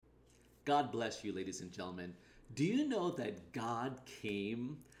God bless you, ladies and gentlemen. Do you know that God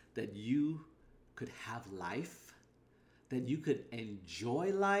came that you could have life, that you could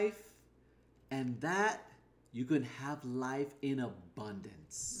enjoy life, and that you could have life in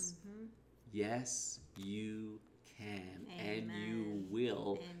abundance? Yes, you can, and you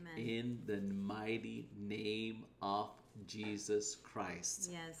will, Amen. in the mighty name of Jesus Christ.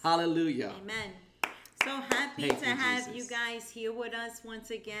 Yes. Hallelujah. Amen. So happy Thank to you, have Jesus. you guys here with us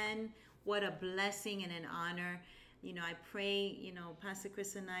once again. What a blessing and an honor. I pray, Pastor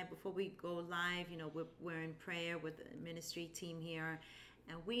Chris and I, before we go live, we're in prayer with the ministry team here,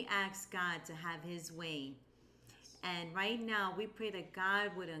 and we ask God to have his way. And right now, we pray that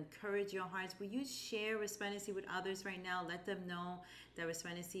God would encourage your hearts. Will you share Resplendency with others right now? Let them know that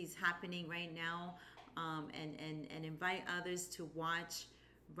Resplendency is happening right now, and invite others to watch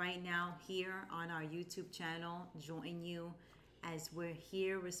right now here on our YouTube channel. Join you as we're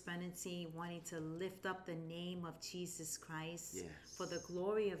here, Resplendency, wanting to lift up the name of Jesus Christ. Yes. For the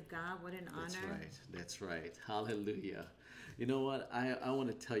glory of God. What an honor. That's right. Hallelujah. You know what? I want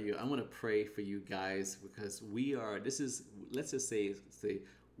to tell you, I want to pray for you guys, because let's just say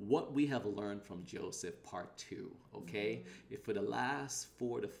what we have learned from Joseph, part 2, okay? If for the last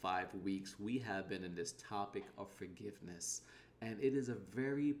 4 to 5 weeks, we have been in this topic of forgiveness, and it is a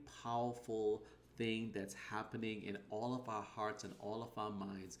very powerful thing that's happening in all of our hearts and all of our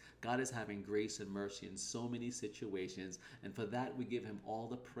minds. God is having grace and mercy in so many situations, and for that we give him all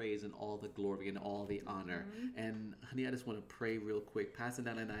the praise and all the glory and all the honor. And honey, I just want to pray real quick. Pastor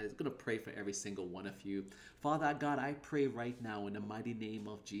Nana and I is going to pray for every single one of you. Father God, I pray right now in the mighty name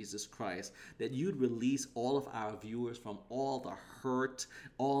of Jesus Christ that you'd release all of our viewers from all the hurt,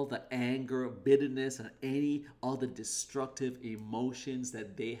 all the anger, bitterness, and any other destructive emotions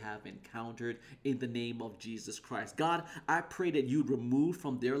that they have encountered in the name of Jesus Christ. God, I pray that you'd remove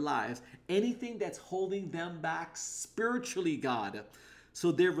from their lives anything that's holding them back spiritually, God,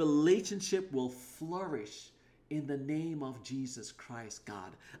 so their relationship will flourish in the name of Jesus Christ,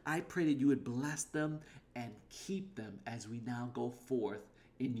 God. I pray that you would bless them and keep them as we now go forth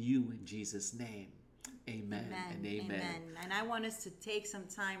in you, in Jesus' name. Amen and amen. And I want us to take some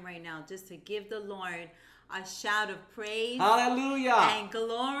time right now just to give the Lord a shout of praise. Hallelujah. And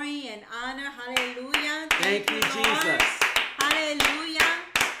glory and honor. Hallelujah. Thank you, Lord. Jesus. Hallelujah.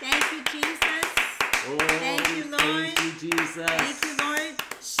 Thank you, Jesus. Oh, thank you, Lord. Thank you, Jesus. Thank you, Lord.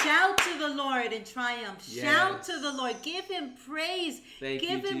 Shout to the Lord in triumph. Yes. Shout to the Lord. Give him praise. Thank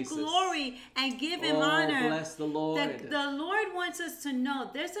give you, him Jesus. glory and give him Oh, honor. bless the Lord. The Lord wants us to know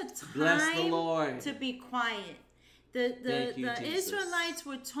there's a time Bless the Lord. to be quiet. The Jesus. Israelites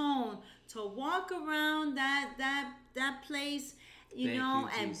were told to walk around that place,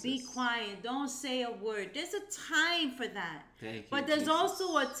 and be quiet. Don't say a word. There's a time for that. But there's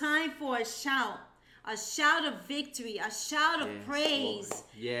also a time for a shout of victory, a shout of praise. Lord.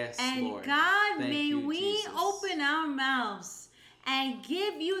 Yes, and Lord. God, Thank may you, we Jesus. open our mouths and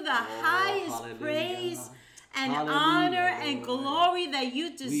give you the highest hallelujah. praise and Hallelujah, honor and Lord. glory that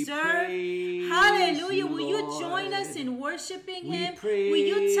you deserve. praise Hallelujah. you, Will you Lord. join us in worshiping We him? praise Will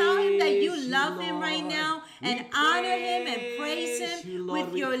you tell him that you you, love him right Lord. now and We honor him and praise praise him you, Lord.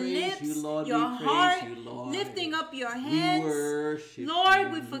 with We your praise lips, you, Lord. your We praise heart, you, Lord. lifting up your We hands? worship Lord, you.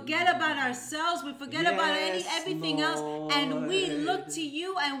 we forget about ourselves. We forget about everything else. And we look to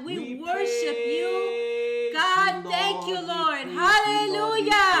you and we worship you. God, thank you, Lord.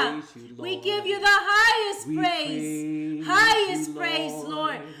 Hallelujah. We give you the highest praise. Highest praise,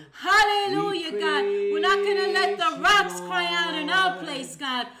 Lord. Hallelujah, God. We're not going to let the rocks cry out in our place,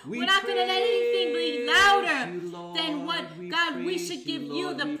 God. We're not going to let anything be louder than what, God, we should give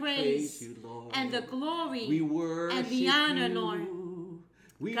you the praise and the glory and the honor, Lord.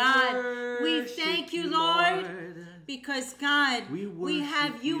 God, we thank you, Lord, because, God, we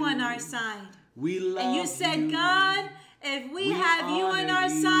have you on our side. We love and you said, you. God, if we have you on our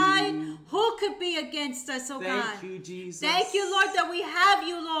side, who could be against us, God? Thank you, Jesus. Thank you, Lord, that we have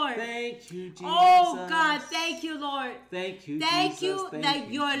you, Lord. Thank you, Jesus. Oh, God, thank you, Lord. Thank you, Thank Jesus. you Thank that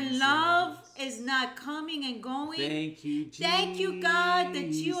you, your Jesus. love is not coming and going. Thank you, Jesus. Thank you, God, that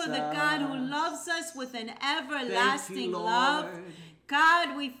you are the God who loves us with an everlasting love.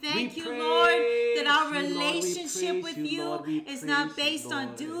 God, we thank you, Lord, that our relationship with you is not based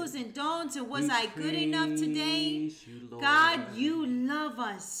on do's and don'ts and was I good enough today. God, you love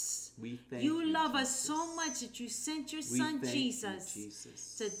us. You love us so much that you sent your son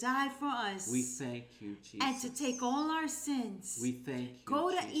Jesus to die for us. We thank you, Jesus. And to take all our sins. We thank you,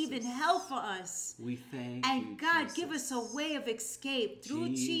 Go to even hell for us. We thank you, and God, Jesus. give us a way of escape through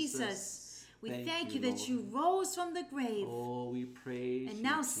Jesus. We thank you that you rose from the grave. Oh, we praise and you,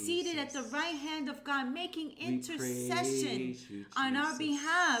 now Jesus. seated at the right hand of God, making intercession you, on our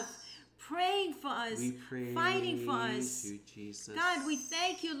behalf, praying for us, fighting for us. You, Jesus. God, we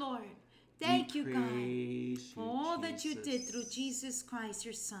thank you, Lord. Thank you, God, for all Jesus. that you did through Jesus Christ,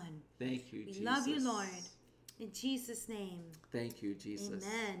 your Son. Thank you, we Jesus. love you, Lord. In Jesus' name. Thank you, Jesus.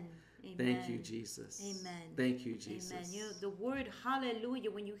 Amen. Amen. Thank you, Jesus. Amen. Thank you, Jesus. Amen. You know, the word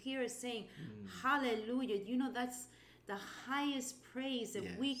hallelujah, when you hear us saying hallelujah, you know that's the highest praise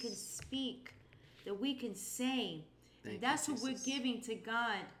that we can speak, that we can say. And that's what we're giving to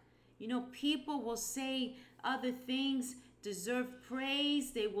God. You know, people will say other things deserve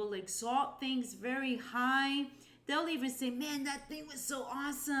praise. They will exalt things very high. They'll even say, man, that thing was so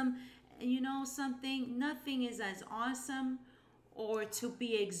awesome. And you know something? Nothing is as awesome or to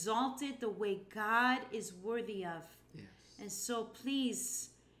be exalted the way God is worthy of. Yes. And so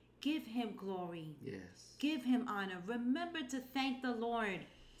please give him glory. Yes. Give him honor. Remember to thank the Lord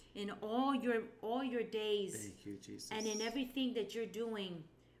in all your days. Thank you, Jesus. And in everything that you're doing.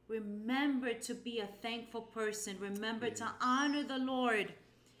 Remember to be a thankful person. Remember to honor the Lord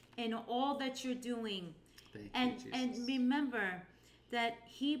in all that you're doing. Thank you, Jesus. And remember that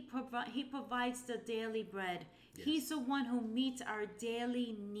he provides the daily bread. Yes. He's the one who meets our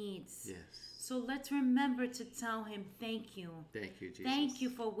daily needs. Yes. So let's remember to tell him thank you. Thank you, Jesus. Thank you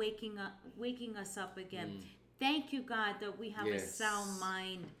for waking us up again. Thank you, God, that we have a sound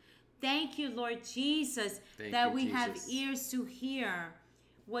mind. Thank you, Lord Jesus, that we have ears to hear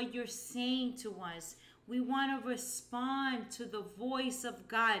what you're saying to us. We want to respond to the voice of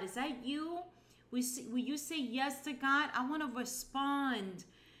God. Is that you? Will you say yes to God? I want to respond,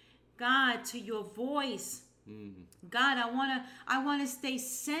 God, to your voice. God, I want to stay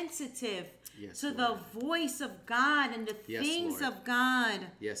sensitive to the voice of God and the things of God.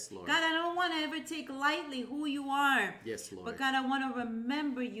 Yes, Lord. God, I don't want to ever take lightly who you are. Yes, Lord. But God, I want to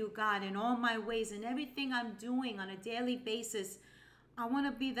remember you, God, in all my ways and everything I'm doing on a daily basis. I want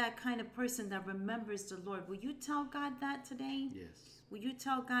to be that kind of person that remembers the Lord. Will you tell God that today? Yes. Will you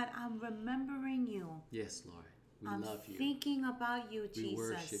tell God, I'm remembering you. Yes, Lord. We love you. I'm thinking about you, Jesus. We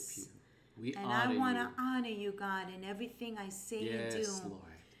worship you. We and honor you. I want to honor you, God, in everything I say and do. Yes, Lord.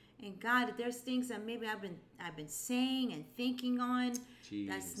 And God, there's things that maybe I've been saying and thinking on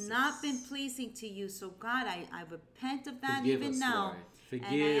that's not been pleasing to you. So God, I repent of that even now. Lord.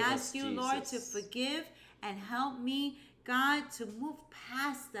 Forgive and I us, ask you, Jesus. Lord, to forgive and help me, God, to move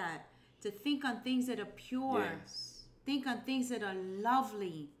past that, to think on things that are pure. Yes. Think on things that are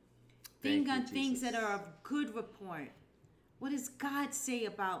lovely. Think on things that are of good report. What does God say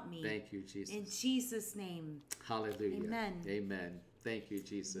about me? Thank you, Jesus. In Jesus' name. Hallelujah. Amen. Amen. Thank you,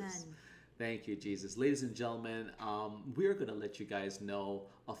 Jesus. Amen. Thank you, Jesus. Ladies and gentlemen, we're going to let you guys know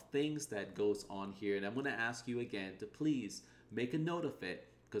of things that goes on here. And I'm going to ask you again to please make a note of it,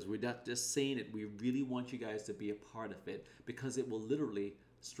 because we're not just saying it. We really want you guys to be a part of it, because it will literally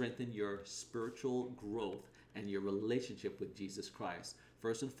strengthen your spiritual growth and your relationship with Jesus Christ.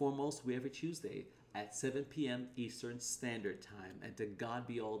 First and foremost, we have a Tuesday at 7 p.m. Eastern Standard Time. And to God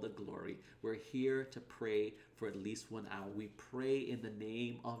be all the glory. We're here to pray for at least 1 hour. We pray in the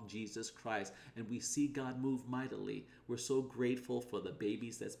name of Jesus Christ, and we see God move mightily. We're so grateful for the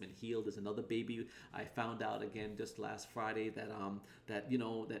babies that's been healed. There's another baby I found out again just last Friday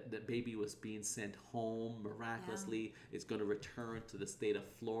that baby was being sent home miraculously. Yeah. It's going to return to the state of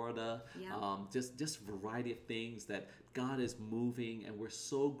Florida. Yeah. Just variety of things that God is moving, and we're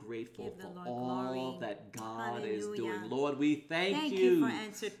so grateful for all that God is doing. Lord, we thank you. Thank you for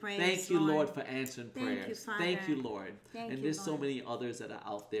answered prayers. Thank you, Lord, for answering prayers. Thank you, Father. Thank you, Lord. And there's so many others that are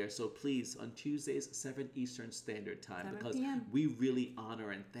out there. So please, on Tuesdays, 7 Eastern Standard Time, because we really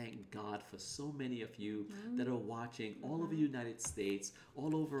honor and thank God for so many of you that are watching all over the United States,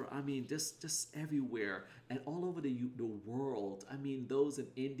 all over, just everywhere, and all over the world. Those in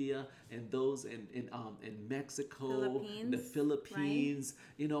India and those in Mexico, the Philippines,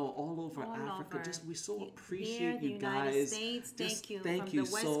 right? All over Africa. Over. We so appreciate you guys. Thank you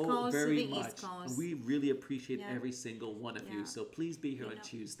so very much. We really appreciate every single one of you. So please be here on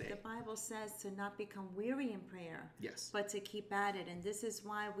Tuesday. The Bible says to not become weary in prayer. Yes. But to keep at it. And this is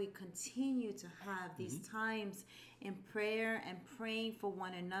why we continue to have these times in prayer and praying for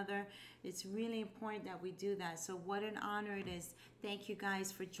one another. It's really important that we do that. So what an honor it is. Thank you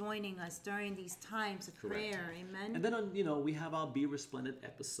guys for joining us during these times of prayer. Amen. And then we have our Be Resplendent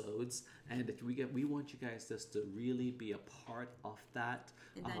episodes, and we want you guys just to really be a part of that.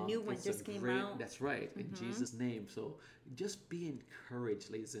 And that new one just came out. That's right, in Jesus' name. So just be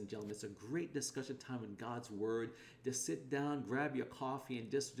encouraged, ladies and gentlemen. It's a great discussion time in God's Word. Just sit down, grab your coffee,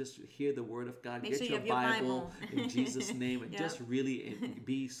 and just hear the Word of God. Make Get sure your you have Bible in Jesus' name, and Yep. just really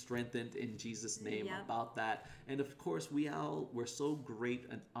be strengthened in Jesus' name Yep. about that. And of course, we're so great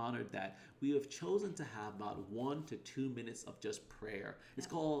and honored that we have chosen to have about 1 to 2 minutes of just prayer. It's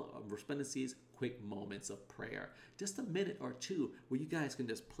called Resplendency's Quick Moments of Prayer. Just a minute or two where you guys can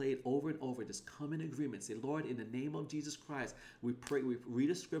just play it over and over. Just come in agreement. Say, Lord, in the name of Jesus Christ, we pray. We read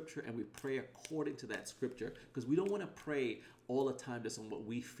a scripture and we pray according to that scripture, because we don't want to pray all the time just on what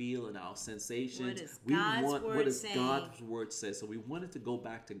we feel and our sensations. What does God's word say. So we wanted to go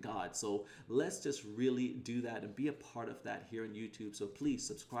back to God. So let's just really do that and be a part of that here on YouTube. So please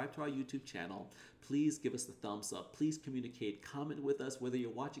subscribe to our YouTube channel. Please give us the thumbs up. Please communicate. Comment with us whether you're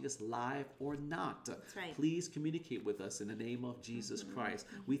watching us live or not. That's right. Please communicate with us in the name of Jesus Christ.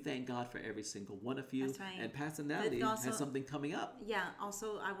 We thank God for every single one of you. That's right. And Pastor Natalie has something coming up. Yeah,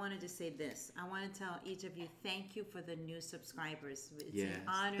 also I wanted to say this. I want to tell each of you thank you for the new subscribers. It's an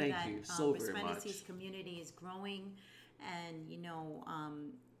honor that Resplendency's community is growing, and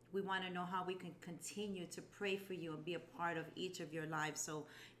we want to know how we can continue to pray for you and be a part of each of your lives. So,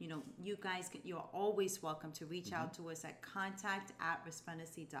 you guys, you're always welcome to reach out to us at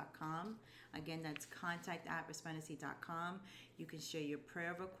contact@resplendency.com. Again, that's contact@resplendency.com. You can share your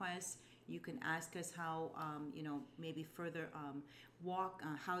prayer requests. You can ask us how, maybe further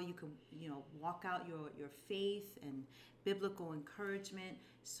how you can, walk out your faith and biblical encouragement.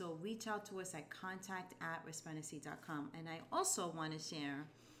 So reach out to us at contact@resplendency.com. And I also want to share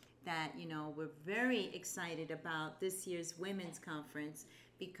that, we're very excited about this year's women's conference,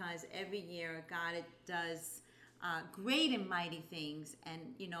 because every year God does great and mighty things.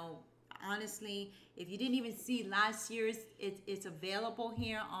 And, honestly, if you didn't even see last year's, it's available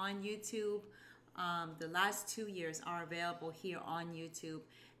here on YouTube. The last 2 years are available here on YouTube.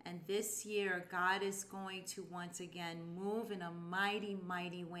 And this year, God is going to once again move in a mighty,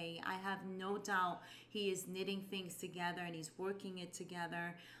 mighty way. I have no doubt He is knitting things together and He's working it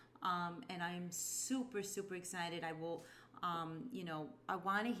together. And I am super, super excited. I will, I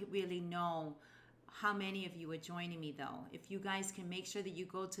want to really know how many of you are joining me, though. If you guys can make sure that you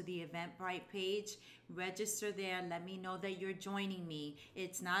go to the Eventbrite page, register there, let me know that you're joining me.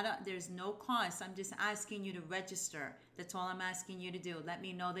 There's no cost. I'm just asking you to register. That's all I'm asking you to do. Let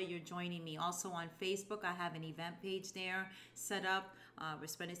me know that you're joining me. Also on Facebook, I have an event page there set up,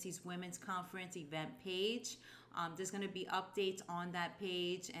 Resplendency's Women's Conference event page. There's going to be updates on that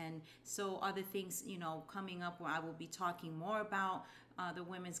page, and so other things, coming up where I will be talking more about the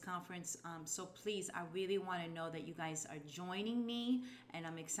women's conference. So please, I really want to know that you guys are joining me, and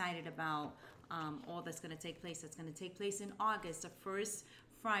I'm excited about all that's going to take place. That's going to take place in August, the first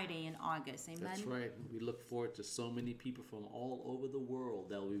Friday in August. Amen. That's right. We look forward to so many people from all over the world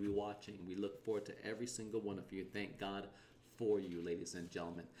that will be watching. We look forward to every single one of you. Thank God for you, ladies and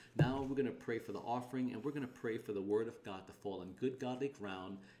gentlemen. Now we're going to pray for the offering, and we're going to pray for the word of God to fall on good godly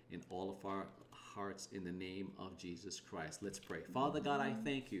ground in all of our hearts in the name of Jesus Christ. Let's pray. Father God, I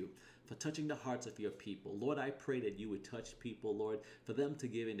thank you for touching the hearts of your people. Lord, I pray that you would touch people, Lord, for them to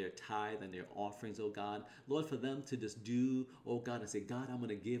give in their tithe and their offerings, oh God. Lord, for them to just do, oh God, and say, God, I'm going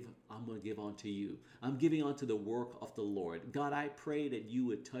to give unto you. I'm giving unto the work of the Lord. God, I pray that you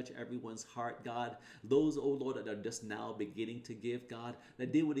would touch everyone's heart, God. Those, oh Lord, that are just now beginning to give, God,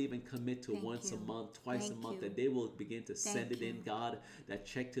 that they would even commit to once a month, twice a month, that they will begin to send it in, God, that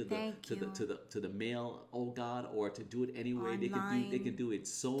check to the mail, oh God, or to do it anyway. They can do it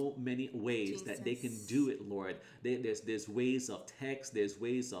so many ways that they can do it, Lord. There's ways of text, there's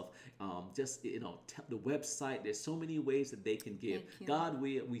ways of the website. There's so many ways that they can give. God,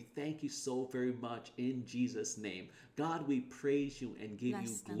 we thank you so very much in Jesus' name. God, we praise you and give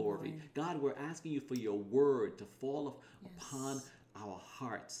you glory. God, we're asking you for your word to fall upon our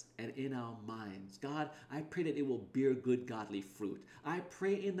hearts and in our minds. God, I pray that it will bear good godly fruit. I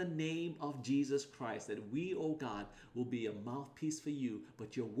pray in the name of Jesus Christ that we, oh God, will be a mouthpiece for you,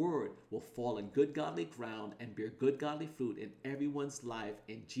 but your word will fall in good godly ground and bear good godly fruit in everyone's life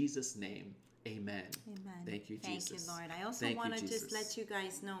in Jesus' name. Amen. Amen. Thank you, Jesus. Thank you, Lord. I also Thank want you, to just Jesus. let you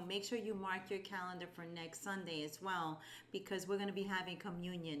guys know, make sure you mark your calendar for next Sunday as well, because we're going to be having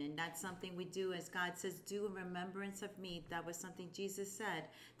communion. And that's something we do, as God says, do in remembrance of me. That was something Jesus said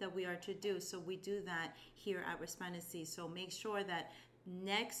that we are to do. So we do that here at Resplendency. So make sure that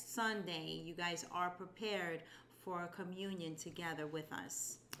next Sunday you guys are prepared for communion together with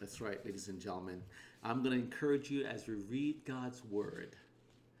us. That's right, ladies and gentlemen. I'm going to encourage you as we read God's word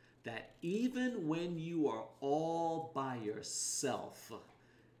that even when you are all by yourself,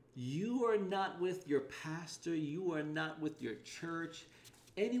 you are not with your pastor, you are not with your church,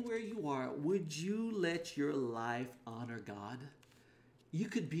 anywhere you are, would you let your life honor God? You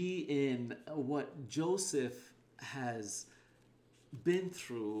could be in what Joseph has been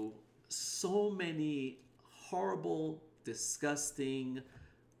through, so many horrible, disgusting,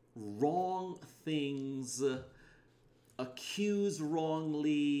 wrong things, accused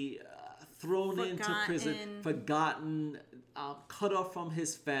wrongly, thrown into prison, forgotten, cut off from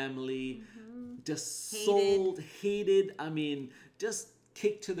his family, just sold, hated. I mean, just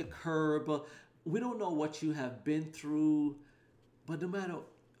kicked to the curb. We don't know what you have been through, but no matter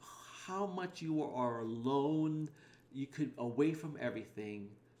how much you are alone, you could away from everything,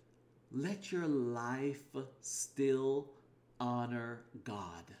 let your life still honor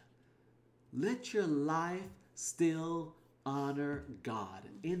God. Let your life still honor God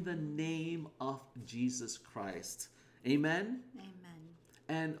in the name of Jesus Christ. Amen? Amen.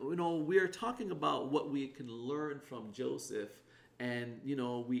 And, we are talking about what we can learn from Joseph. And,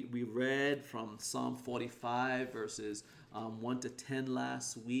 we read from Psalm 45 verses 1 to 10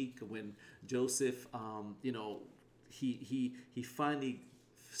 last week when Joseph, he finally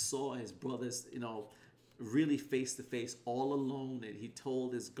saw his brothers, really face to face, all alone, and he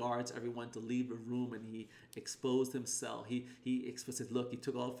told his guards, everyone, to leave the room, and he exposed himself. He said, look, he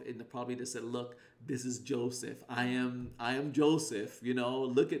took off, and probably just said, look, this is Joseph. I am Joseph.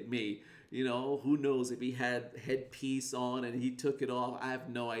 Look at me. Who knows if he had headpiece on and he took it off? I have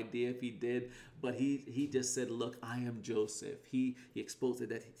no idea if he did, but he just said, look, I am Joseph. He exposed it.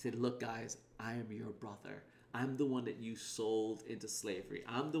 That he said, look, guys, I am your brother. I'm the one that you sold into slavery.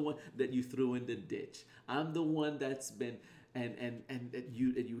 I'm the one that you threw in the ditch. I'm the one that's been and that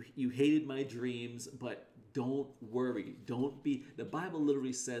you hated my dreams, but don't worry. Don't be. The Bible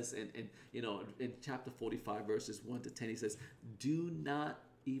literally says in chapter 45 verses 1 to 10, he says, do not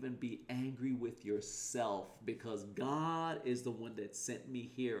even be angry with yourself, because God is the one that sent me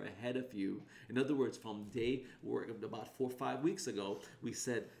here ahead of you. In other words, from day about 4 or 5 weeks ago, we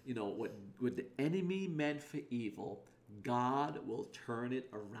said, what the enemy meant for evil, God will turn it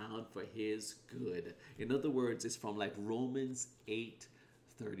around for his good. In other words, it's from like Romans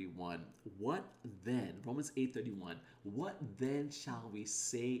 8:31. What then? Romans 8:31. What then shall we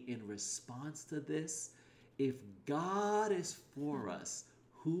say in response to this? If God is for us,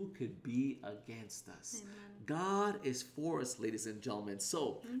 who could be against us? Amen. God is for us, ladies and gentlemen.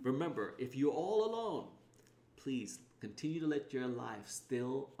 So remember, if you're all alone, please continue to let your life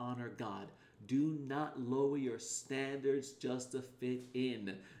still honor God. Do not lower your standards just to fit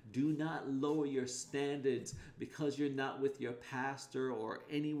in. Do not lower your standards because you're not with your pastor or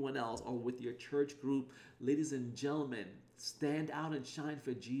anyone else or with your church group. Ladies and gentlemen, stand out and shine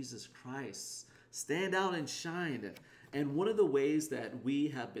for Jesus Christ. Stand out and shine. And one of the ways that we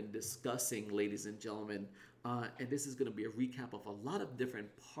have been discussing, ladies and gentlemen, and this is going to be a recap of a lot of different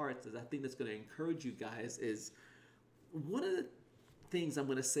parts that I think that's going to encourage you guys, is one of the things I'm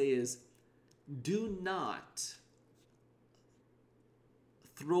going to say is, do not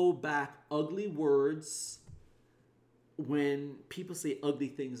throw back ugly words when people say ugly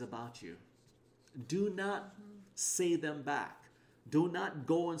things about you. Do not say them back. Do not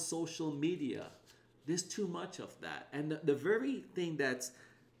go on social media. There's too much of that. And the very thing that's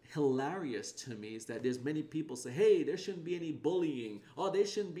hilarious to me is that there's many people say, hey, there shouldn't be any bullying. Oh, there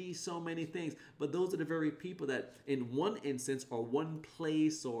shouldn't be so many things. But those are the very people that in one instance or one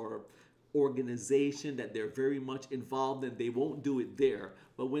place or organization that they're very much involved in, they won't do it there.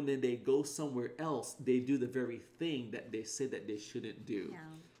 But when then they go somewhere else, they do the very thing that they say that they shouldn't do.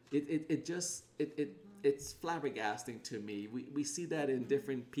 Yeah. It's flabbergasting to me. We see that in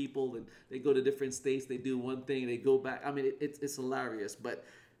different people, and they go to different states, they do one thing, they go back. I mean, it's hilarious. But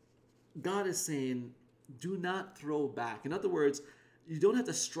God is saying, do not throw back. In other words, you don't have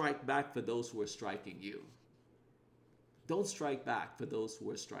to strike back for those who are striking you. Don't strike back for those who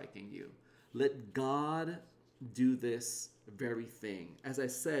are striking you. Let God do this very thing. As I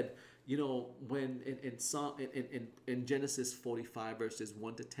said, when in Genesis 45 verses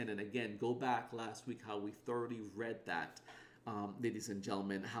 1 to 10, and again, go back last week how we thoroughly read that, ladies and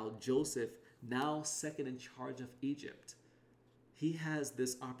gentlemen, how Joseph now second in charge of Egypt. He has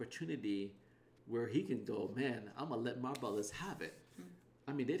this opportunity where he can go, man, I'm going to let my brothers have it.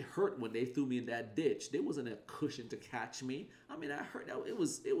 I mean, it hurt when they threw me in that ditch. There wasn't a cushion to catch me. I mean, I heard that it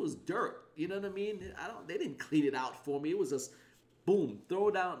was dirt. You know what I mean? They didn't clean it out for me. It was just boom, throw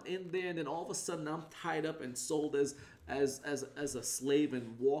it down in there, and then all of a sudden I'm tied up and sold as a slave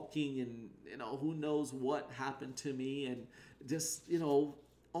and walking, and who knows what happened to me, and just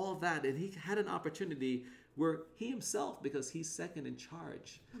all that. And he had an opportunity where he himself, because he's second in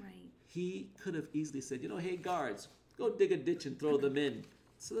charge, right, he could have easily said, hey, guards, go dig a ditch and throw them in.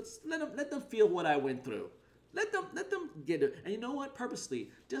 So let them feel what I went through. Let them get it. And you know what? Purposely,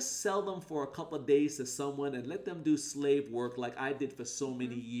 just sell them for a couple of days to someone and let them do slave work like I did for so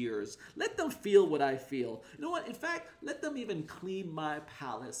many years. Let them feel what I feel. You know what? In fact, let them even clean my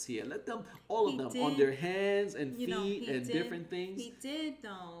palace here. Let them, all of them, on their hands and feet and different things. He did,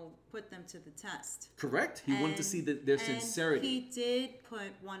 though, put them to the test. Correct. He wanted to see their sincerity. He did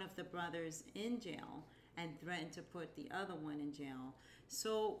put one of the brothers in jail and threatened to put the other one in jail.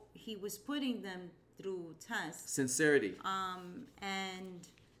 So he was putting them through tests. Sincerity.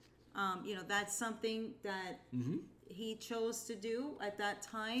 That's something that he chose to do at that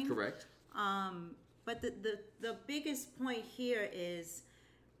time. Correct. But the biggest point here is,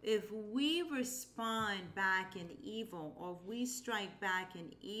 if we respond back in evil, or if we strike back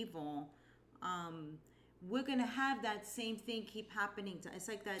in evil, we're gonna have that same thing keep happening to. It's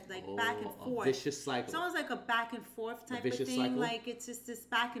like that, back and forth. A vicious cycle. It's almost like a back and forth type of thing. Cycle? Like it's just this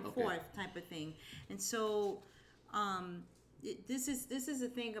back and forth type of thing. And so, this is a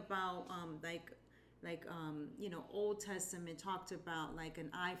thing about Old Testament talked about like an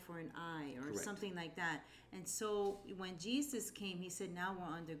eye for an eye or Correct. something like that. And so when Jesus came, he said, now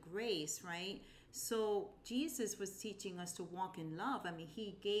we're under grace, right? So Jesus was teaching us to walk in love. I mean,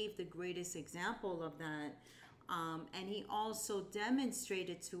 he gave the greatest example of that. And he also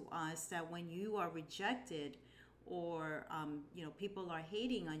demonstrated to us that when you are rejected, or people are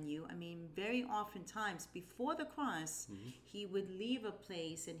hating on you, I mean, very oftentimes before the cross, he would leave a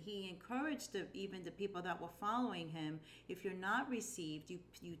place, and he encouraged even the people that were following him, if you're not received,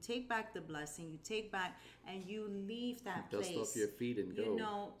 you take back the blessing, you take back, and you leave that place. Dust off your feet and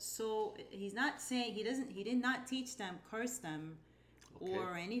go. So he's not saying, he did not teach them, curse them,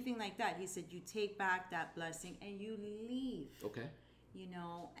 or anything like that. He said, you take back that blessing and you leave. Okay.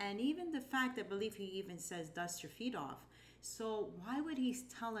 And even the fact, I believe he even says, dust your feet off. So why would he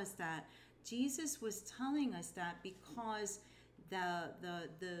tell us that? Jesus was telling us that because the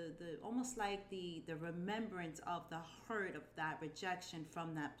almost like the remembrance of the hurt of that rejection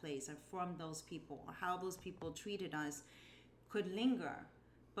from that place, or from those people, or how those people treated us, could linger.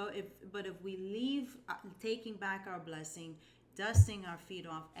 But if we leave, taking back our blessing, dusting our feet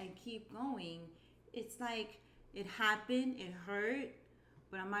off, and keep going, it's like, it happened, it hurt,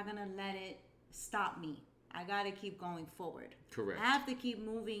 but I'm not going to let it stop me. I got to keep going forward. Correct. I have to keep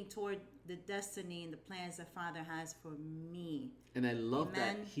moving toward the destiny and the plans that Father has for me. And I love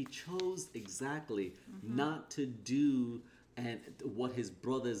that he chose exactly not to do and what his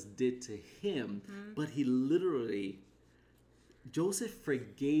brothers did to him, but he literally, Joseph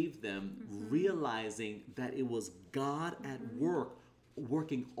forgave them, realizing that it was God at work,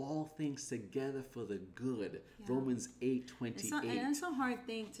 working all things together for the good. Yeah. Romans 8:28. And it's a hard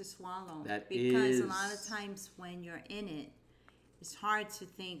thing to swallow. Because a lot of times when you're in it, it's hard to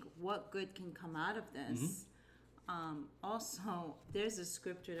think what good can come out of this. Also, there's a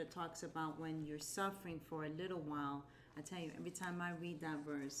scripture that talks about when you're suffering for a little while. I tell you, every time I read that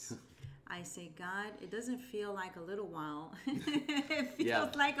verse, I say, God, it doesn't feel like a little while. It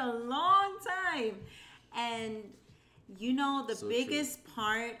feels like a long time. And the biggest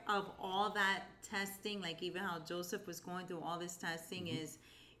part of all that testing, like even how Joseph was going through all this testing, is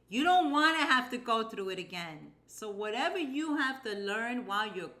you don't want to have to go through it again. So whatever you have to learn while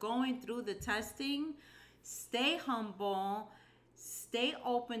you're going through the testing, stay humble, stay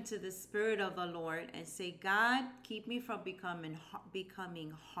open to the Spirit of the Lord, and say, God, keep me from becoming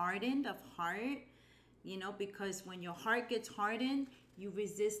hardened of heart, because when your heart gets hardened, you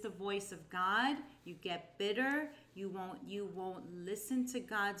resist the voice of God, you get bitter, you won't listen to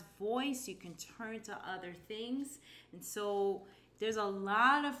God's voice, you can turn to other things. And so there's a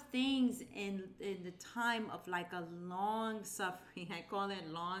lot of things in the time of like a long suffering. I call it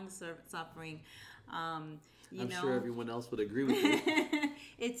long suffering. I'm sure everyone else would agree with you.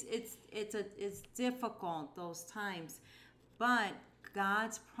 It's difficult, those times, but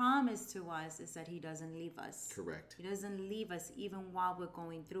God's promise to us is that he doesn't leave us. Correct. He doesn't leave us even while we're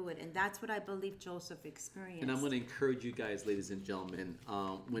going through it. And that's what I believe Joseph experienced. And I'm going to encourage you guys, ladies and gentlemen,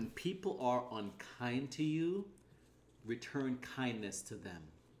 when people are unkind to you, return kindness to them.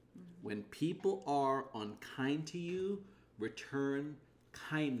 When people are unkind to you, return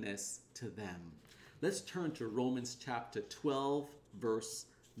kindness to them. Let's turn to Romans chapter 12, verse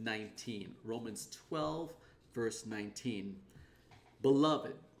 19. Romans 12, verse 19.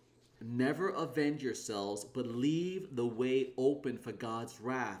 Beloved, never avenge yourselves, but leave the way open for God's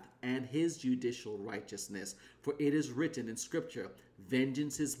wrath and his judicial righteousness. For it is written in Scripture,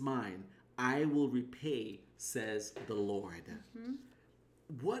 vengeance is mine, I will repay, says the Lord.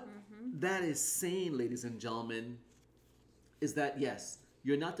 What that is saying, ladies and gentlemen, is that yes,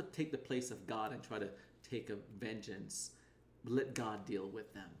 you're not to take the place of God and try to take a vengeance. Let God deal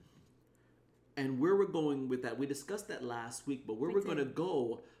with them. And where we're going with that, we discussed that last week, but where we're going to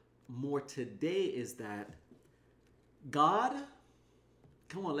go more today is that God,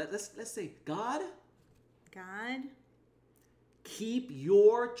 come on, let's say, God, keep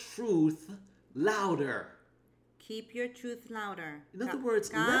your truth louder. Keep your truth louder. In other words,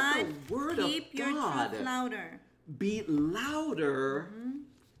 God, let the word of keep your God truth louder. Be louder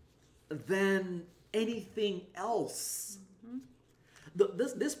than anything else.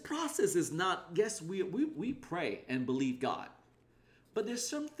 This process is not, yes, we pray and believe God. But there's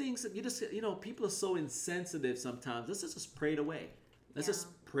some things that you just, people are so insensitive sometimes. Let's just pray it away. Let's just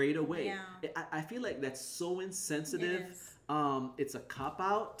pray it away. Yeah. I feel like that's so insensitive. It is. It's a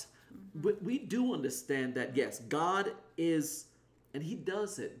cop-out. But we do understand that, yes, God is, and he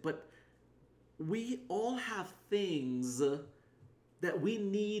does it. But we all have things that we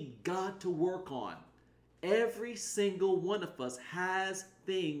need God to work on. Every single one of us has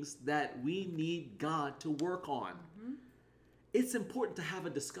things that we need God to work on. It's important to have a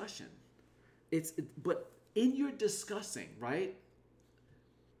discussion. But in your discussing, right,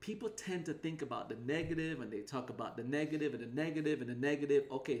 people tend to think about the negative, and they talk about the negative and the negative and the negative.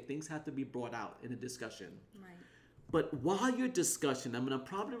 Okay, things have to be brought out in a discussion. Right. But while you're discussing, I'm going to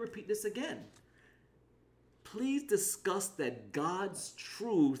probably repeat this again. Please discuss that God's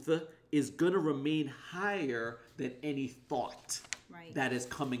truth is going to remain higher than any thought that is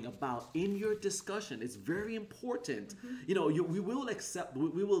coming about in your discussion. It's very important. We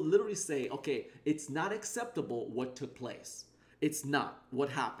will literally say, okay, it's not acceptable what took place. It's not what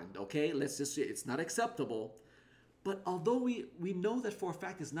happened, okay? Let's just say it's not acceptable. But although we know that for a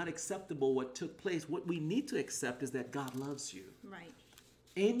fact it's not acceptable what took place, what we need to accept is that God loves you. Right.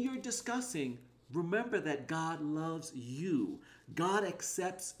 In your discussing, remember that God loves you. God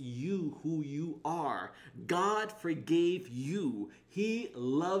accepts you who you are. God forgave you. He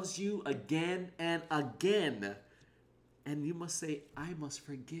loves you again and again. And you must say, I must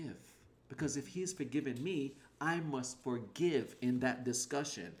forgive. Because if he's forgiven me, I must forgive in that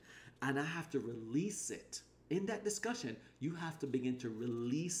discussion. And I have to release it. In that discussion, you have to begin to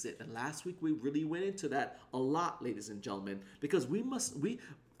release it. And last week we really went into that a lot, ladies and gentlemen, because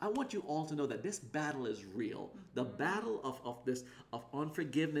I want you all to know that this battle is real. The battle of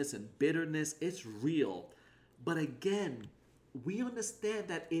unforgiveness and bitterness, it's real. But again, we understand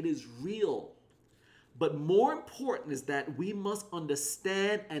that it is real. But more important is that we must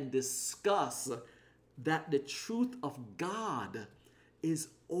understand and discuss that the truth of God is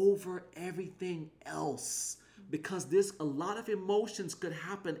over everything else. Because there's a lot of emotions could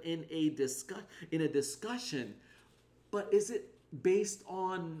happen in a discussion. But is it based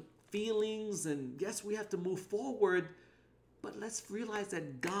on feelings? And yes, we have to move forward, but let's realize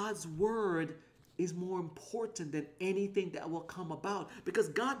that God's word is more important than anything that will come about, because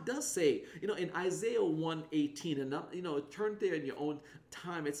God does say, in Isaiah 1:18, and turn there in your own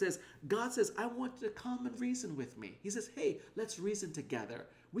time, it says, God says, I want you to come and reason with me. He says, hey, let's reason together.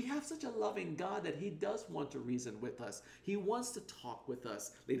 We have such a loving God that he does want to reason with us. He wants to talk with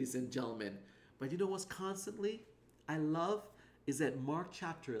us, ladies and gentlemen. But you know what's constantly I love is that Mark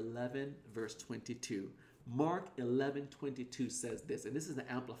chapter 11, verse 22. Mark 11:22 says this, and this is the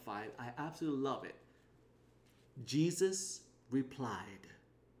Amplified. I absolutely love it. Jesus replied,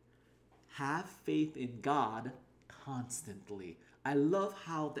 have faith in God constantly. I love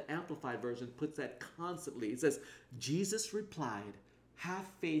how the Amplified version puts that constantly. It says, Jesus replied, have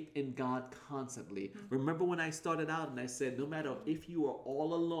faith in God constantly. Remember when I started out and I said, no matter if you are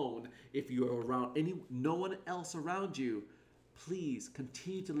all alone, if you are around no one else around you, please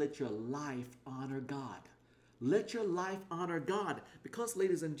continue to let your life honor God. Let your life honor God. Because,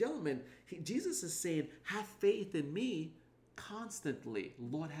 ladies and gentlemen, Jesus is saying, have faith in me, constantly,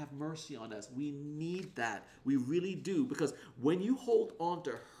 Lord, have mercy on us. We need that. We really do. Because when you hold on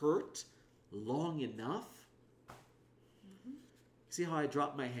to hurt long enough, see how I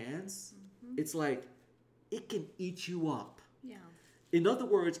drop my hands? It's like it can eat you up. Yeah. In other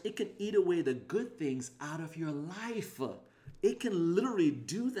words, it can eat away the good things out of your life. It can literally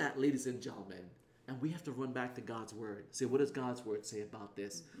do that, ladies and gentlemen. And we have to run back to God's word. Say, what does God's word say about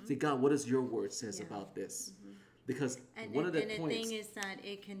this? Say, God, what does your word says about this? Because one of the points... And the thing is that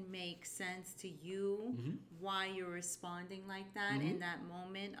it can make sense to you why you're responding like that in that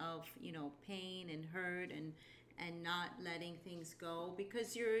moment of, pain and hurt and not letting things go,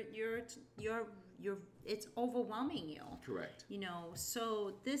 because you're it's overwhelming you. Correct.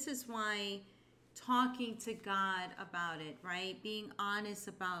 So this is why talking to God about it, right? Being honest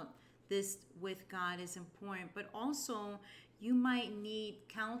about this with God is important, but also you might need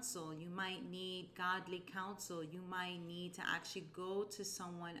counsel. You might need godly counsel. You might need to actually go to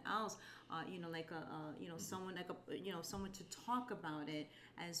someone else, someone someone to talk about it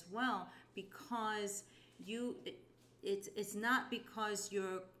as well, because it's not because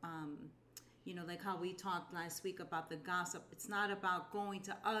you're like how we talked last week about the gossip. It's not about going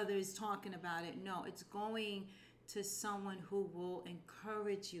to others talking about it. No, it's going to someone who will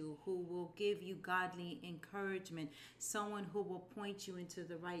encourage you, who will give you godly encouragement, someone who will point you into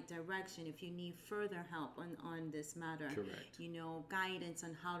the right direction if you need further help on this matter. Correct. Guidance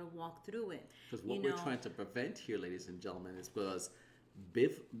on how to walk through it. Because what we're trying to prevent here, ladies and gentlemen, is because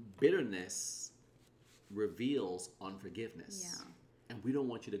bitterness reveals unforgiveness. Yeah. And we don't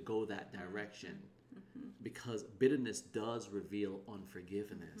want you to go that direction, because bitterness does reveal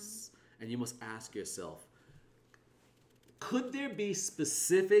unforgiveness. And you must ask yourself, could there be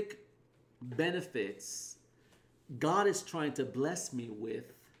specific benefits God is trying to bless me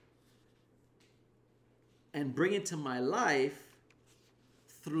with and bring into my life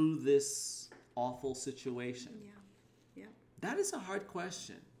through this awful situation? Yeah. That is a hard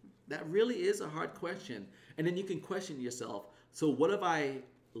question. That really is a hard question. And then you can question yourself, so what have I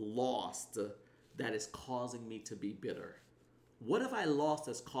lost that is causing me to be bitter? What have I lost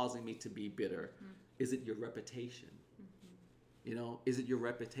that's causing me to be bitter? Is it your reputation? Is it your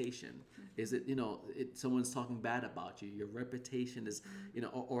reputation? Is it, someone's talking bad about you? Your reputation is,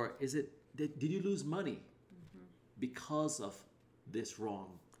 or is it, did you lose money because of this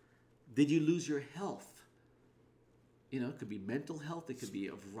wrong? Did you lose your health? It could be mental health. It could be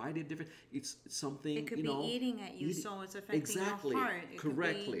a variety of different. It's something. It could be eating at you, so it's affecting your heart. It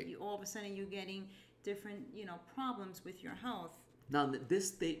correctly. Could be, all of a sudden, you're getting different, problems with your health. Now, this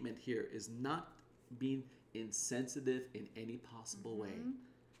statement here is not being insensitive in any possible way,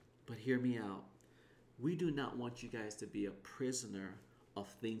 but hear me out. We do not want you guys to be a prisoner of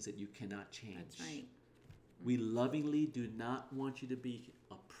things that you cannot change. That's right. We lovingly do not want you to be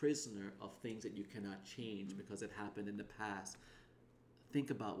a prisoner of things that you cannot change because it happened in the past.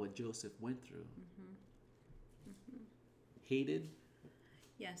 Think about what Joseph went through. Hated.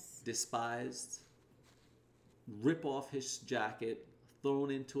 Yes. Despised. Rip off his jacket.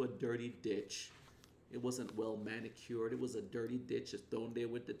 Thrown into a dirty ditch. It wasn't well manicured. It was a dirty ditch just thrown there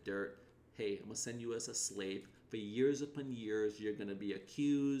with the dirt. Hey, I'm going to send you as a slave. For years upon years, you're going to be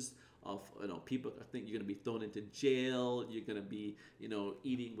accused of, people think you're going to be thrown into jail. You're going to be,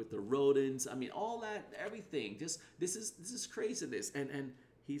 eating with the rodents. I mean, all that, everything. Just, this is craziness. And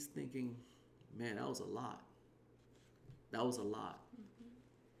he's thinking, man, that was a lot. That was a lot.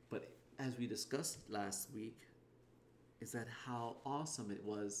 But as we discussed last week, is that how awesome it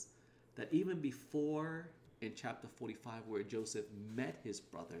was that even before in chapter 45 where Joseph met his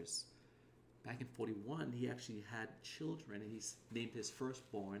brothers, back in 41, he actually had children, and he named his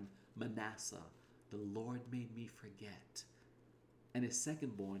firstborn Manasseh. The Lord made me forget. And his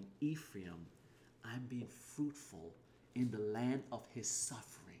secondborn, Ephraim, I'm being fruitful in the land of his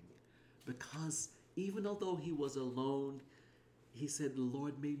suffering. Because even although he was alone, he said, the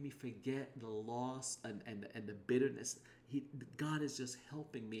Lord made me forget the loss and the bitterness. God is just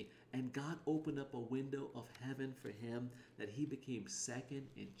helping me. And God opened up a window of heaven for him that he became second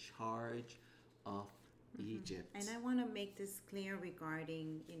in charge of Egypt. And I want to make this clear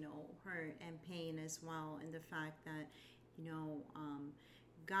regarding, hurt and pain as well, and the fact that,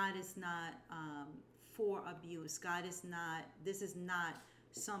 God is not for abuse. This is not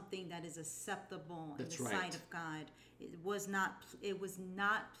something that is acceptable in the sight of God. It was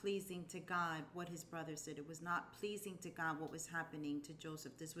not pleasing to God what his brothers did. It was not pleasing to God what was happening to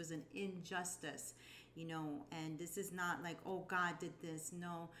Joseph. This was an injustice, and this is not like, oh, God did this.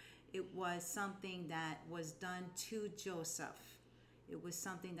 No, it was something that was done to Joseph. It was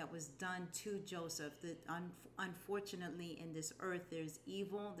something that was done to Joseph. That unfortunately, in this earth, there's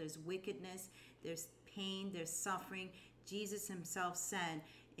evil, there's wickedness, there's pain, there's suffering. Jesus himself said,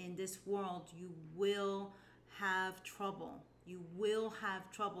 in this world, you will have trouble. You will have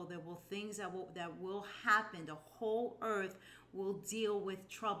trouble. There will things that will happen. The whole earth will deal with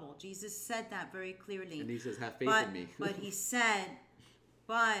trouble. Jesus said that very clearly. And he says, have faith in me. But he said,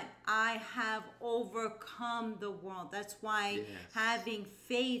 but I have overcome the world. That's why having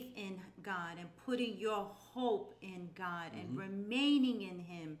faith in God and putting your hope in God and remaining in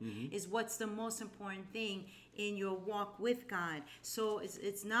him is what's the most important thing in your walk with God. So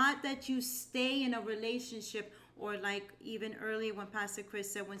it's not that you stay in a relationship, or like even earlier when Pastor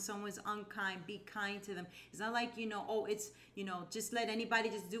Chris said, when someone's unkind, be kind to them. It's not like, just let anybody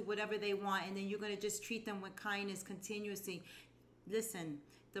just do whatever they want and then you're going to just treat them with kindness continuously. Listen,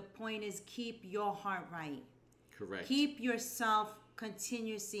 the point is, keep your heart right. Correct. Keep yourself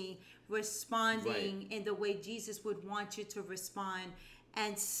continuously responding in the way Jesus would want you to respond,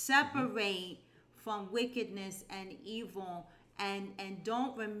 and separate from wickedness and evil, and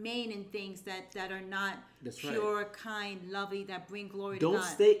don't remain in things that are not pure, kind, lovely, that bring glory to God. Don't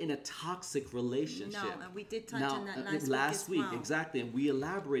stay in a toxic relationship. No, and we did touch on that last week. well. Exactly, and we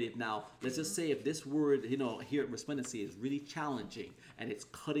elaborated. Now, let's just say if this word, here at Resplendency is really challenging and it's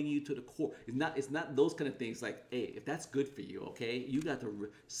cutting you to the core. It's not those kind of things like, hey, if that's good for you, okay, you got to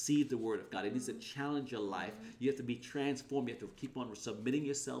receive the word of God. It needs to challenge your life. You have to be transformed. You have to keep on submitting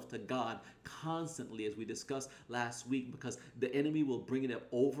yourself to God constantly, as we discussed last week, because the enemy will bring it up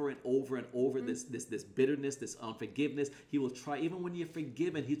over and over and over, this bitterness, this unforgiveness. He will try, even when you're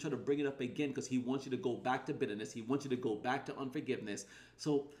forgiven, he'll try to bring it up again because he wants you to go back to bitterness. He wants you to go back to unforgiveness.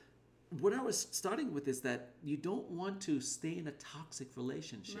 So what I was starting with is that you don't want to stay in a toxic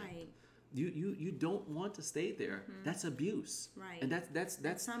relationship. Right. You don't want to stay there. That's abuse. Right. And that's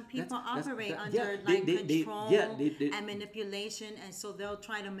some people operate under control and manipulation, and so they'll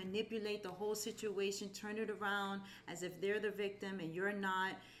try to manipulate the whole situation, turn it around as if they're the victim and you're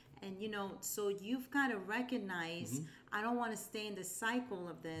not. And so you've got to recognize, I don't want to stay in the cycle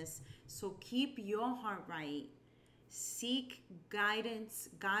of this. So keep your heart right. Seek guidance,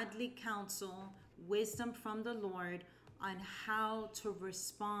 godly counsel, wisdom from the Lord on how to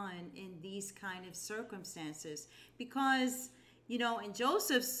respond in these kind of circumstances. Because, in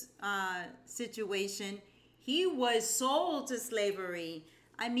Joseph's situation, he was sold to slavery.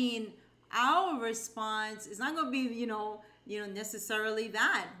 I mean, our response is not going to be, necessarily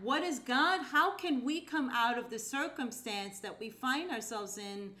that. What is God? How can we come out of the circumstance that we find ourselves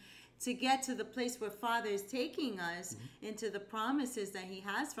in to get to the place where Father is taking us into the promises that he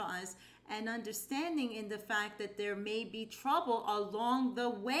has for us, and understanding in the fact that there may be trouble along the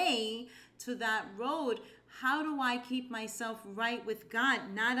way to that road? How do I keep myself right with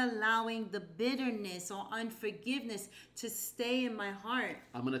God, not allowing the bitterness or unforgiveness to stay in my heart?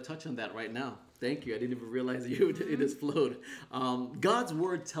 I'm going to touch on that right now. Thank you. I didn't even realize it just flowed. God's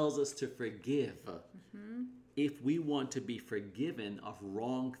word tells us to forgive. If we want to be forgiven of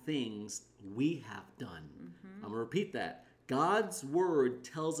wrong things we have done. I'm going to repeat that. God's word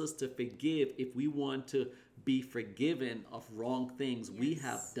tells us to forgive if we want to be forgiven of wrong things we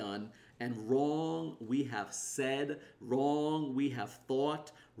have done, and wrong we have said, wrong we have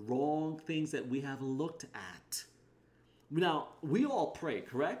thought, wrong things that we have looked at. Now, we all pray,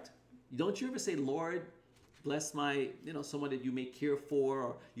 correct? Don't you ever say, Lord, bless my, someone that you may care for,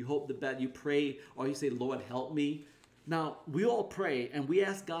 or you hope the bad, you pray, or you say, Lord, help me. Now, we all pray and we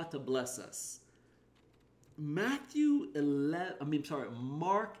ask God to bless us. Mark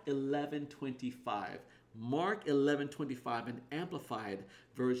 11:25. Mark 11:25, an amplified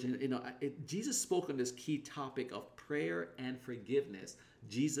version. Jesus spoke on this key topic of prayer and forgiveness.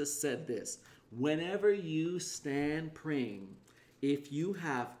 Jesus said this: whenever you stand praying, if you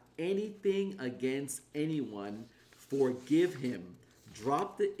have anything against anyone, forgive him.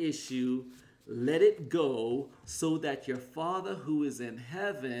 Drop the issue. Let it go, so that your Father who is in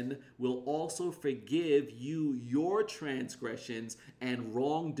heaven will also forgive you your transgressions and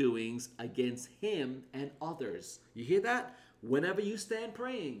wrongdoings against him and others. You hear that? Whenever you stand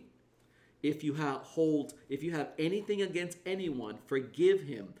praying, if you have anything against anyone, forgive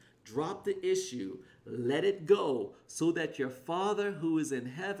him. Drop the issue. Let it go, so that your Father who is in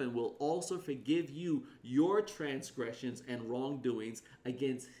heaven will also forgive you your transgressions and wrongdoings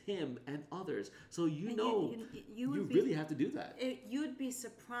against him and others. So you really have to do that. You'd be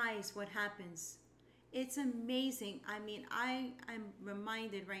surprised what happens. It's amazing. I mean, I'm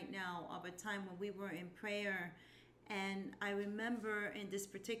reminded right now of a time when we were in prayer, and I remember in this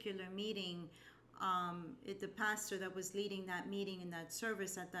particular meeting, the pastor that was leading that meeting in that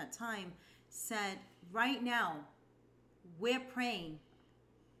service at that time said, right now, we're praying,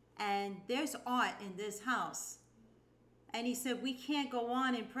 and there's art in this house. And he said, we can't go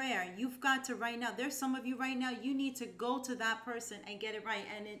on in prayer. You've got to right now. There's some of you right now, you need to go to that person and get it right.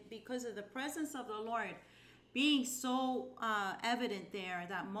 And because of the presence of the Lord being so evident there at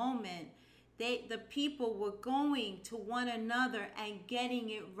that moment, the people were going to one another and getting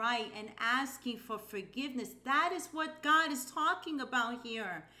it right and asking for forgiveness. That is what God is talking about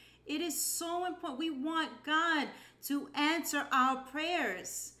here. It is so important. We want God to answer our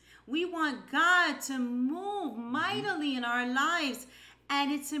prayers. We want God to move mightily in our lives.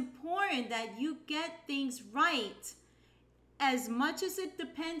 And it's important that you get things right. As much as it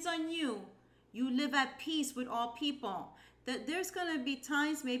depends on you, you live at peace with all people. That there's going to be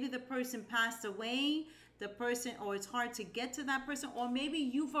times maybe the person passed away, or it's hard to get to that person, or maybe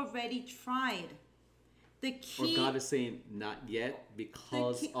you've already tried. The key, or God is saying not yet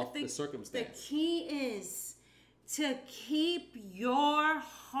because of the circumstance. The key is to keep your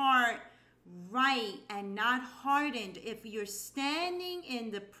heart right and not hardened. If you're standing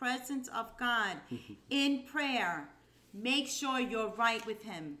in the presence of God in prayer, make sure you're right with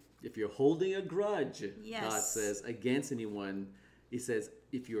Him. If you're holding a grudge, yes, God says, against anyone, He says,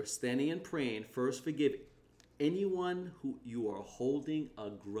 if you're standing and praying, first forgive anyone who you are holding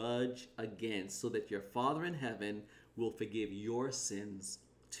a grudge against, so that your Father in heaven will forgive your sins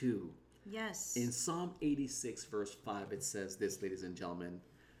too. Yes. In Psalm 86, verse 5, it says this, ladies and gentlemen,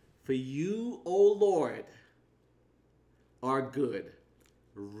 for you, O Lord, are good,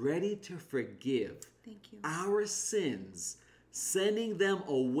 ready to forgive our sins, sending them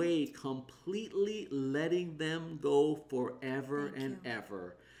away completely, letting them go forever and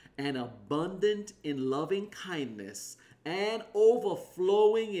ever, and abundant in loving kindness and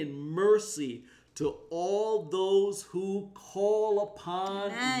overflowing in mercy to all those who call upon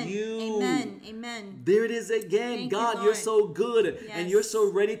you. Amen. Amen. There it is again. Thank God, you, you're so good, yes, and you're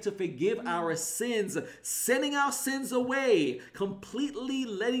so ready to forgive our sins, sending our sins away, completely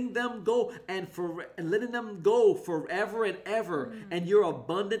letting them go and letting them go forever and ever. And your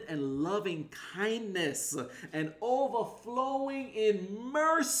abundant and loving kindness and overflowing in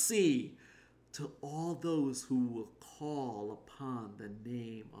mercy to all those who will call upon the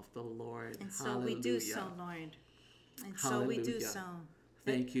name of the Lord. And so Hallelujah. we do so, Lord. And so Hallelujah. we do so.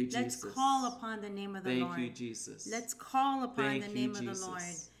 Thank you, Jesus. Let's call upon the name of the Lord. Thank you, Jesus. Let's call upon the name of the Lord.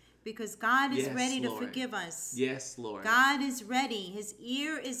 Because God is ready to forgive us. Yes, Lord. God is ready. His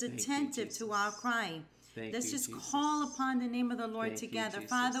ear is attentive to our cry. Let's just call upon the name of the Lord together.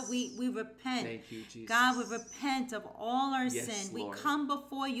 Father, we repent. Thank you, Jesus. God, we repent of all our sin. We come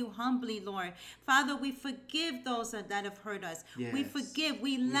before you humbly, Lord. Father, we forgive those that have hurt us. Yes. We forgive.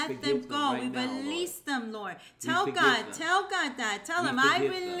 We let them go. Right we now, release them, Lord. We Tell God them. that. Tell Him, I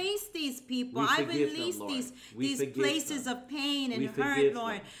release these people. I release these places of pain and hurt,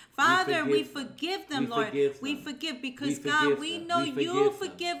 Lord. Father, we forgive them, Lord. We forgive because, God, we know you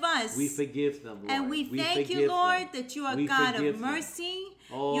forgive us. We forgive them, Lord. And we thank you, Lord, that you are a God of mercy.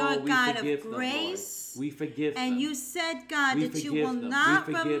 You're a God of grace. We forgive them. And you said, God, that you will not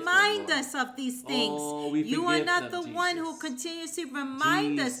remind us of these things. You are not the one who continuously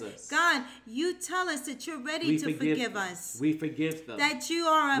remind us. God, you tell us that you're ready to forgive us. We forgive them. That you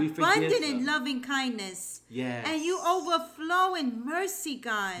are abundant in loving kindness. Yes. And you overflow in mercy,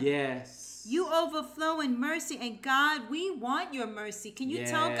 God. Yes. You overflow in mercy. And God, we want your mercy. Can you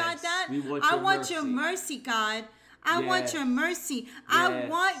tell God that? I want your mercy, God. I want your mercy. I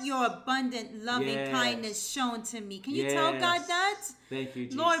want your abundant loving kindness shown to me. Can you tell God that? Thank you,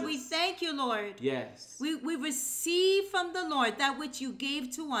 Jesus. Lord, we thank you, Lord. Yes. We receive from the Lord that which you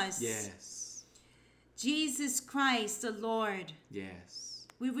gave to us. Yes. Jesus Christ, the Lord. Yes.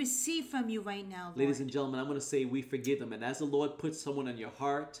 We receive from you right now, Lord. Ladies and gentlemen, I'm going to say we forgive them. And as the Lord puts someone on your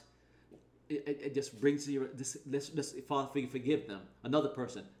heart, it just brings to your, let's Father, forgive them. Another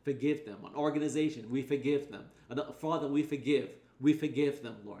person, forgive them. An organization, we forgive them. Father, we forgive. We forgive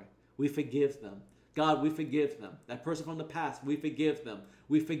them, Lord. We forgive them. God, we forgive them. That person from the past, we forgive them.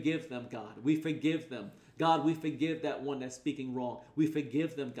 We forgive them, God. We forgive them. God, we forgive that one that's speaking wrong. We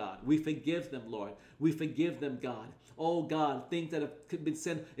forgive them, God. We forgive them, Lord. We forgive them, God. Oh, God, things that have been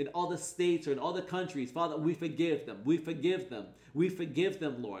said in other states or in other countries. Father, we forgive them. We forgive them. We forgive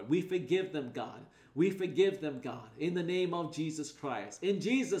them, Lord. We forgive them, God. We forgive them, God. In the name of Jesus Christ. In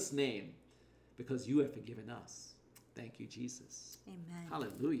Jesus' name. Because you have forgiven us. Thank you, Jesus. Amen.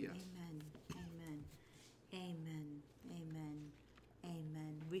 Hallelujah. Amen. Amen. Amen. Amen.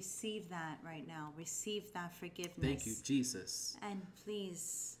 Amen. Receive that right now. Receive that forgiveness. Thank you, Jesus. And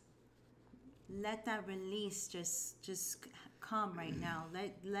please, let that release just come right now.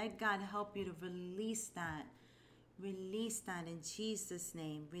 Let God help you to release that. Release that in Jesus'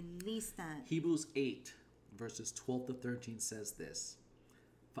 name. Release that. Hebrews 8, verses 12 to 13 says this: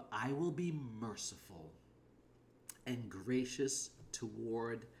 For I will be merciful and gracious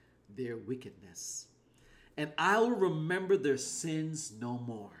toward their wickedness, and I will remember their sins no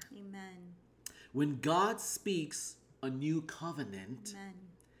more. Amen. When God speaks a new covenant, Amen.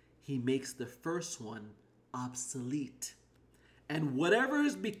 he makes the first one obsolete. And whatever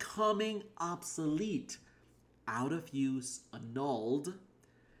is becoming obsolete, out of use, annulled,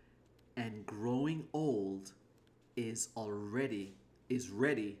 and growing old is ready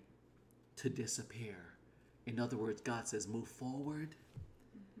to disappear. In other words, God says, move forward.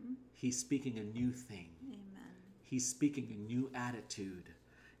 He's speaking a new thing. Amen. He's speaking a new attitude.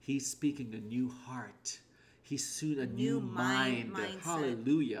 He's speaking a new heart. He's soon a new mind. mindset.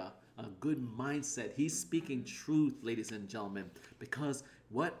 Hallelujah. A good mindset. He's speaking truth, ladies and gentlemen, because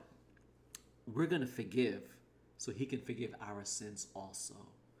what we're going to forgive so he can forgive our sins also.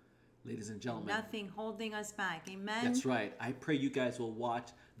 Ladies and gentlemen. Nothing holding us back. Amen. That's right. I pray you guys will watch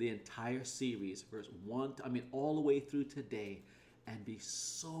the entire series, verse 1, all the way through today, and be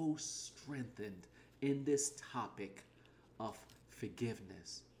so strengthened in this topic of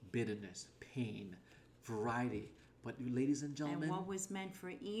forgiveness, bitterness, pain, variety. But you, ladies and gentlemen, and what was meant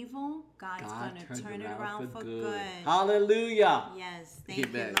for evil, God's going to turn it around for good. Hallelujah. Yes. Thank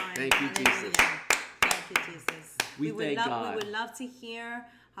Amen. you, Lord. Thank you, Hallelujah. Jesus. Thank you, Jesus. We thank God. We would love to hear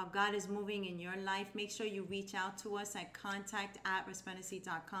how God is moving in your life. Make sure you reach out to us at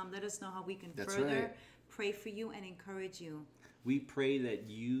contact@resplendency.com. Let us know how we can further pray for you and encourage you. We pray that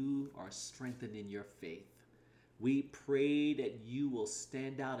you are strengthened in your faith. We pray that you will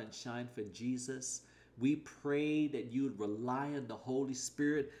stand out and shine for Jesus. We pray that you would rely on the Holy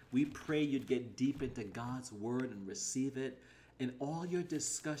Spirit. We pray you'd get deep into God's word and receive it. In all your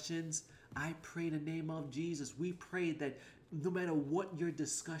discussions, I pray in the name of Jesus. We pray that no matter what your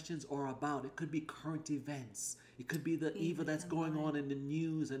discussions are about, it could be current events. It could be the evil that's going on in the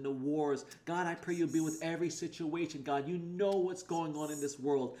news and the wars. God, I pray you'll be with every situation. God, you know what's going on in this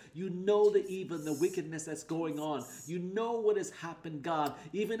world. You know the evil and the wickedness that's going on. You know what has happened, God,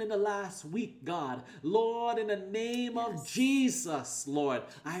 even in the last week, God. Lord, in the name of Jesus, Lord,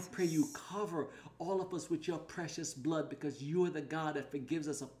 I pray you cover all of us with your precious blood, because you are the God that forgives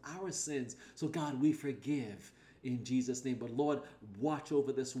us of our sins. So, God, we forgive. In Jesus' name. But Lord, watch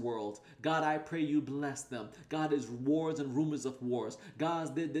over this world. God, I pray you bless them. God, there's wars and rumors of wars.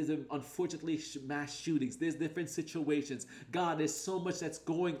 God, there's unfortunately mass shootings. There's different situations. God, there's so much that's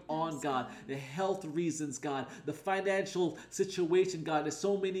going on, God. The health reasons, God. The financial situation, God. There's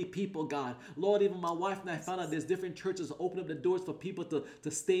so many people, God. Lord, even my wife and I found out there's different churches open up the doors for people to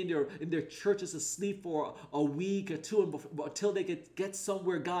stay in their churches to sleep for a week or two until they get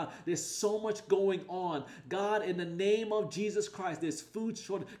somewhere, God. There's so much going on. God, in the name of Jesus Christ, there's food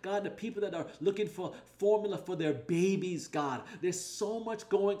shortage. God, the people that are looking for formula for their babies, God, there's so much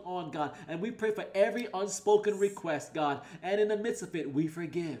going on, God. And we pray for every unspoken request, God. And in the midst of it, we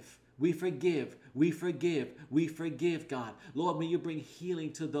forgive. We forgive. We forgive. We forgive, God. Lord, may you bring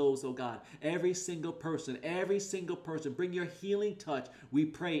healing to those, oh God. Every single person, bring your healing touch. We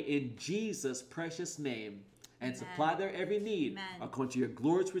pray in Jesus' precious name. And supply their every need according to your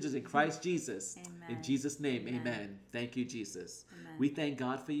glorious riches in Christ Jesus. Amen. In Jesus' name, amen. Thank you, Jesus. Amen. We thank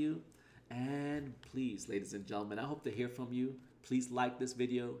God for you. And please, ladies and gentlemen, I hope to hear from you. Please like this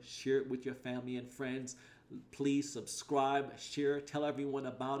video, share it with your family and friends. Please subscribe, share, tell everyone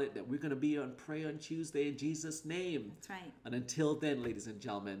about it, that we're going to be on Pray on Tuesday in Jesus' name. That's right. And until then, ladies and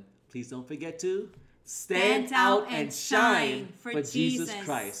gentlemen, please don't forget to stand out and shine for Jesus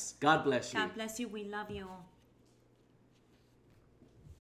Christ. God bless you. God bless you. We love you all.